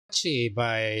Nemurumachi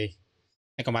by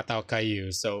Nekomata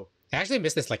Okayu. So I actually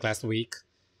missed this like last week.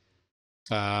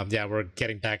 Yeah, we're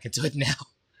getting back into it now.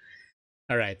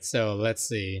 All right, so let's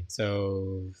see.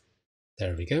 So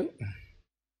there we go.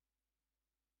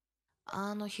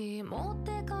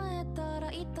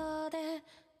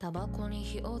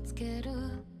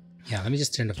 Yeah, let me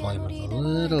just turn the volume up a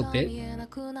little bit.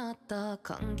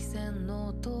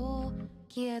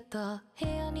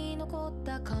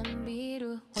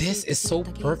 This is so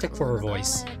perfect for her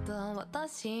voice.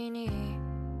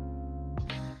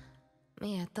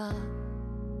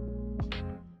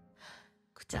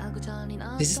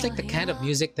 This is like the kind of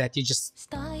music that you just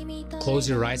close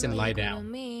your eyes and lie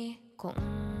down.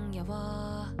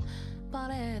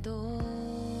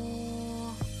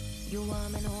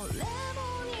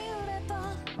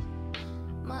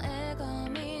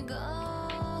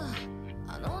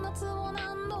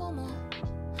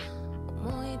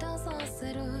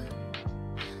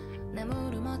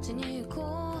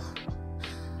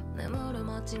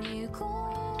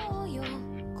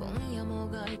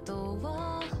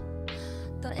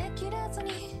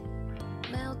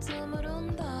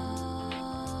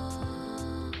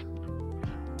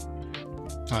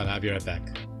 Oh, I'll be right back.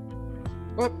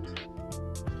 Whoop!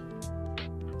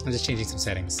 I'm just changing some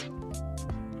settings.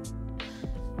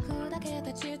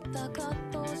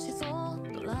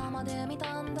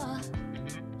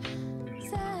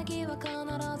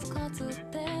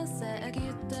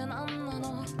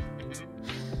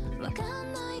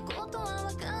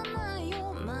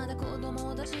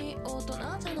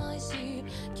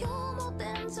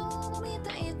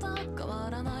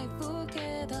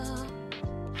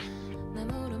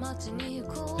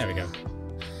 There we go.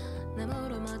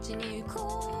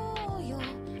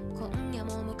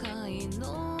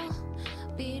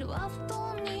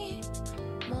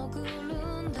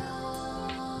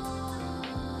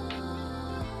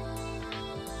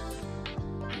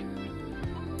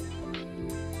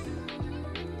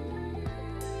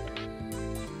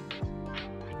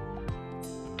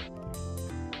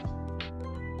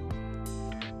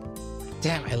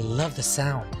 Damn, I love the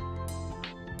sound.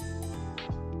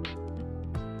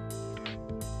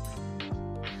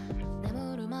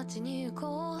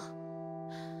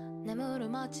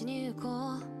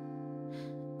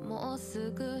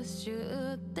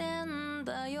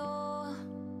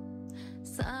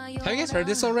 Have you guys heard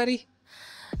this already?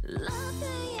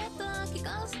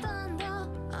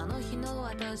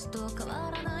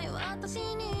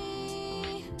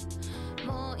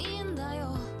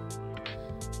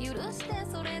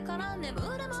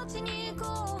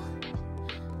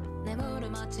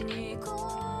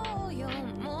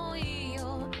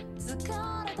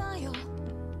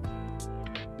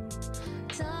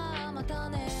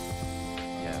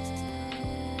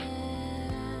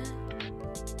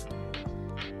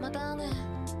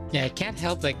 Yeah, I can't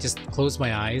help like just close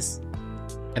my eyes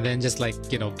and then just like,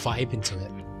 you know, vibe into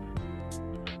it.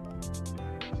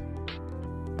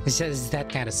 It's just that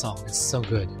kind of song. It's so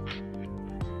good.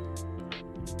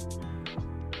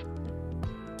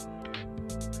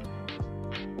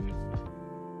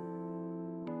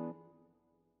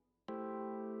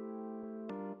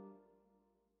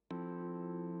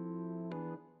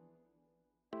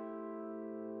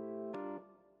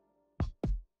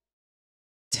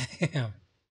 Damn.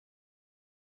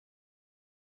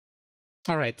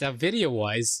 All right,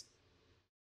 video-wise,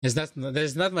 there's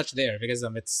not much there because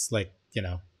it's like, you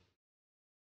know,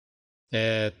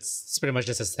 it's pretty much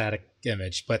just a static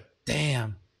image. But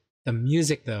damn, the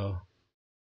music though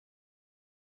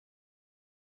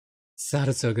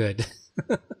sounded so good.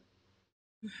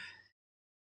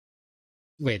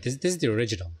 Wait, this is the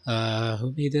original.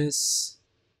 Who made this?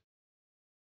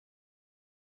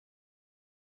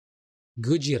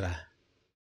 Gujira.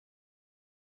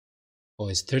 Oh,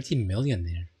 it's 13 million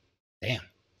there. Damn.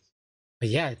 But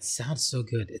yeah, it sounds so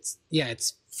good. It's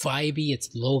vibey, it's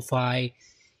lo-fi,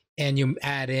 and you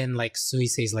add in like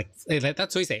Suisei's like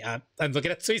that's Suisei. I'm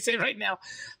looking at Suisei right now.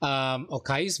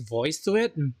 Okayu's voice to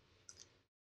it,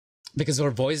 because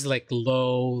her voice is like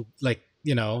low, like,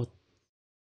 you know,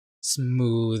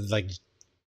 smooth, like,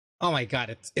 oh my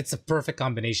god, it's a perfect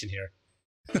combination here.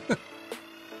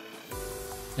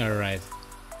 All right.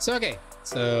 So okay.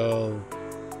 So